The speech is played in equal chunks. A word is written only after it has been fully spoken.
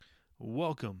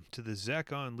Welcome to the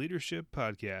Zach on Leadership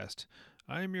Podcast.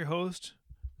 I am your host,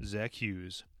 Zach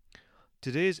Hughes.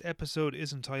 Today's episode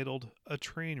is entitled A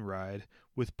Train Ride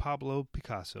with Pablo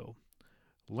Picasso,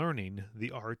 Learning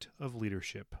the Art of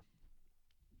Leadership.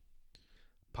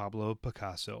 Pablo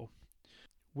Picasso.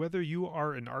 Whether you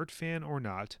are an art fan or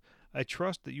not, I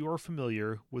trust that you are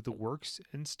familiar with the works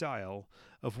and style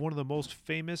of one of the most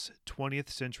famous 20th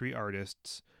century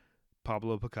artists,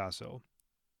 Pablo Picasso.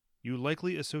 You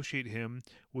likely associate him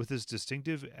with his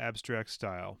distinctive abstract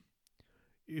style.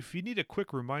 If you need a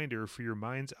quick reminder for your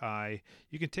mind's eye,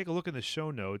 you can take a look in the show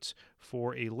notes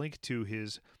for a link to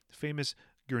his famous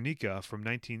Guernica from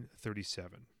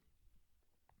 1937.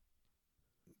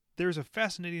 There's a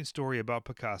fascinating story about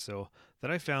Picasso that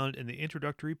I found in the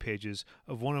introductory pages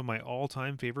of one of my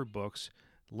all-time favorite books,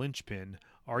 Linchpin,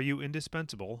 Are You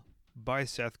Indispensable? By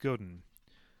Seth Godin.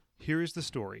 Here is the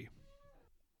story.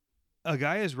 A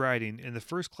guy is riding in the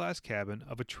first-class cabin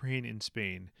of a train in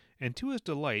Spain, and to his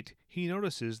delight, he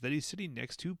notices that he's sitting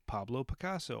next to Pablo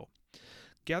Picasso.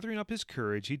 Gathering up his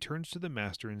courage, he turns to the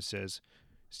master and says,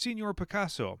 "Signor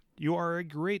Picasso, you are a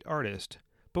great artist,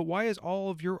 but why is all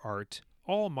of your art,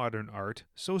 all modern art,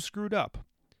 so screwed up?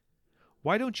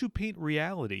 Why don't you paint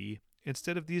reality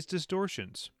instead of these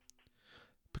distortions?"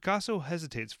 Picasso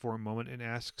hesitates for a moment and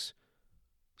asks,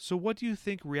 "So what do you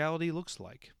think reality looks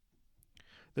like?"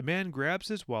 The man grabs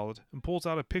his wallet and pulls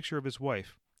out a picture of his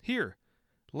wife. "Here,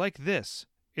 like this.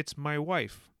 It's my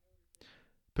wife."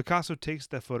 Picasso takes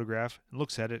that photograph and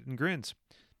looks at it and grins.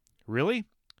 "Really?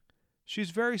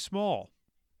 She's very small.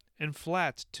 And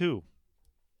flat, too."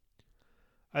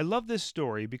 I love this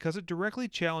story because it directly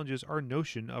challenges our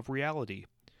notion of reality.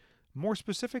 More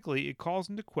specifically, it calls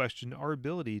into question our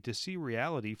ability to see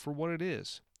reality for what it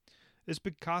is. Is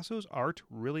Picasso's art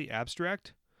really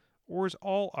abstract? Or is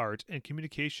all art and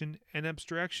communication an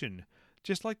abstraction,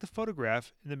 just like the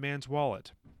photograph in the man's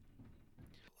wallet?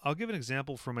 I'll give an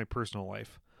example from my personal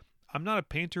life. I'm not a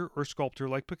painter or sculptor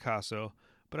like Picasso,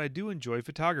 but I do enjoy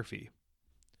photography.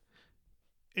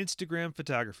 Instagram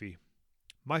photography.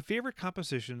 My favorite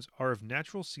compositions are of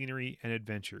natural scenery and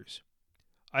adventures.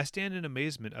 I stand in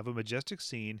amazement of a majestic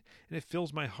scene, and it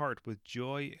fills my heart with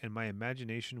joy and my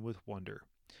imagination with wonder.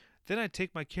 Then I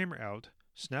take my camera out,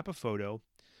 snap a photo,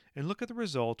 and look at the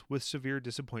result with severe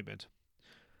disappointment.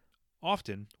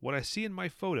 Often, what I see in my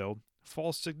photo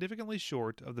falls significantly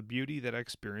short of the beauty that I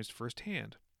experienced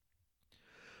firsthand.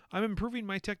 I'm improving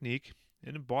my technique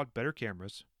and have bought better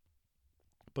cameras,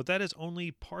 but that has only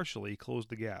partially closed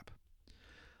the gap.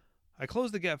 I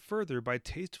close the gap further by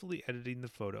tastefully editing the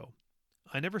photo.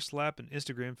 I never slap an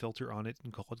Instagram filter on it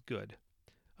and call it good.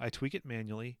 I tweak it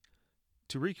manually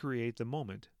to recreate the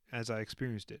moment as I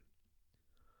experienced it.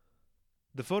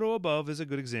 The photo above is a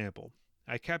good example.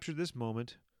 I captured this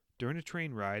moment during a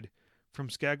train ride from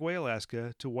Skagway,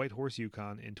 Alaska to Whitehorse,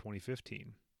 Yukon in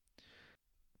 2015.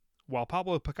 While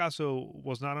Pablo Picasso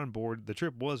was not on board, the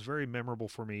trip was very memorable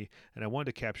for me, and I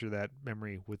wanted to capture that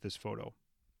memory with this photo.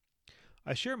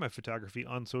 I share my photography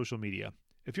on social media.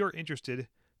 If you're interested,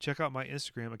 check out my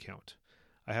Instagram account.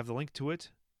 I have the link to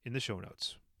it in the show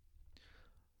notes.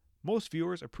 Most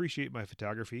viewers appreciate my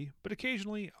photography, but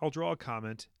occasionally I'll draw a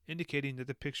comment indicating that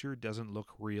the picture doesn't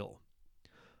look real.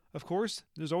 Of course,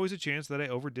 there's always a chance that I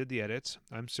overdid the edits.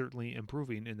 I'm certainly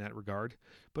improving in that regard,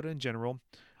 but in general,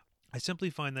 I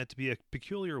simply find that to be a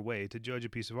peculiar way to judge a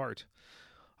piece of art.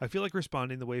 I feel like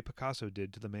responding the way Picasso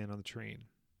did to the man on the train.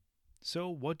 So,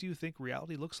 what do you think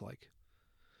reality looks like?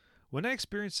 When I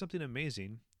experience something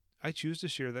amazing, I choose to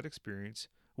share that experience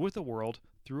with the world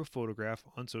through a photograph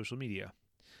on social media.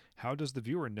 How does the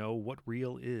viewer know what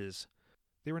real is?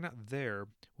 They were not there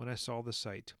when I saw the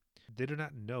sight. They do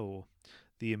not know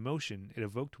the emotion it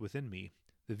evoked within me.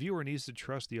 The viewer needs to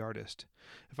trust the artist.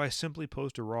 If I simply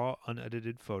post a raw,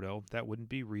 unedited photo, that wouldn't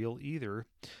be real either,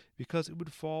 because it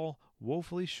would fall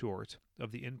woefully short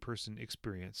of the in-person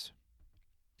experience.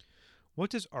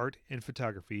 What does art and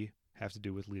photography have to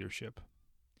do with leadership?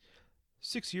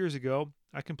 6 years ago,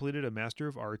 I completed a Master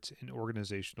of Arts in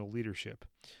Organizational Leadership.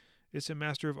 It's a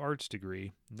Master of Arts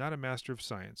degree, not a Master of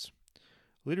Science.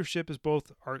 Leadership is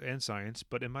both art and science,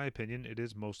 but in my opinion, it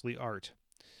is mostly art.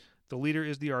 The leader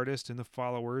is the artist, and the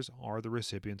followers are the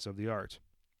recipients of the art.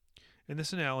 In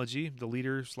this analogy, the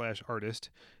leader/artist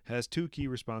has two key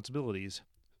responsibilities.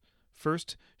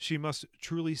 First, she must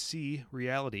truly see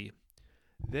reality.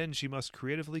 Then she must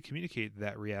creatively communicate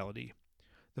that reality.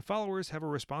 The followers have a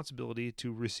responsibility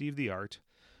to receive the art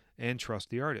and trust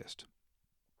the artist.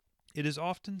 It is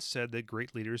often said that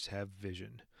great leaders have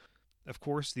vision. Of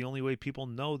course, the only way people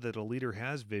know that a leader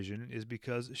has vision is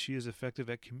because she is effective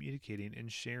at communicating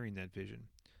and sharing that vision.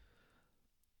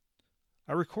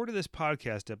 I recorded this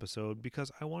podcast episode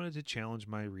because I wanted to challenge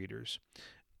my readers.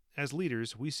 As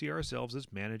leaders, we see ourselves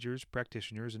as managers,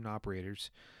 practitioners, and operators.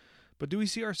 But do we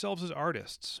see ourselves as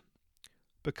artists?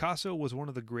 Picasso was one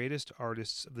of the greatest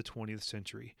artists of the 20th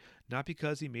century, not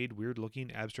because he made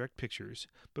weird-looking abstract pictures,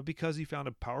 but because he found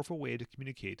a powerful way to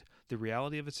communicate the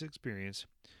reality of his experience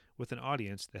with an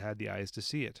audience that had the eyes to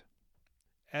see it.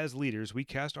 As leaders, we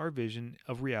cast our vision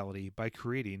of reality by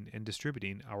creating and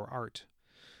distributing our art.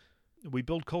 We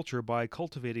build culture by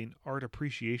cultivating art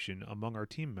appreciation among our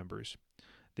team members.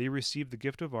 They receive the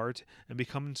gift of art and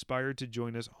become inspired to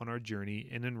join us on our journey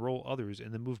and enroll others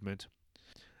in the movement.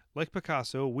 Like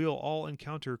Picasso, we'll all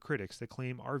encounter critics that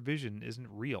claim our vision isn't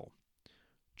real.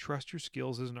 Trust your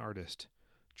skills as an artist.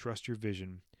 Trust your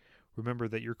vision. Remember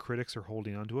that your critics are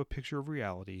holding onto a picture of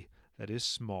reality that is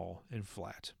small and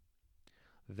flat.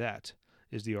 That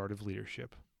is the art of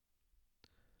leadership.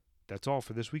 That's all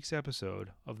for this week's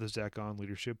episode of the Zach On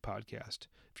Leadership Podcast.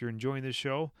 If you're enjoying this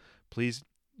show, please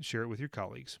share it with your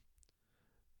colleagues.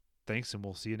 Thanks, and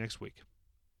we'll see you next week.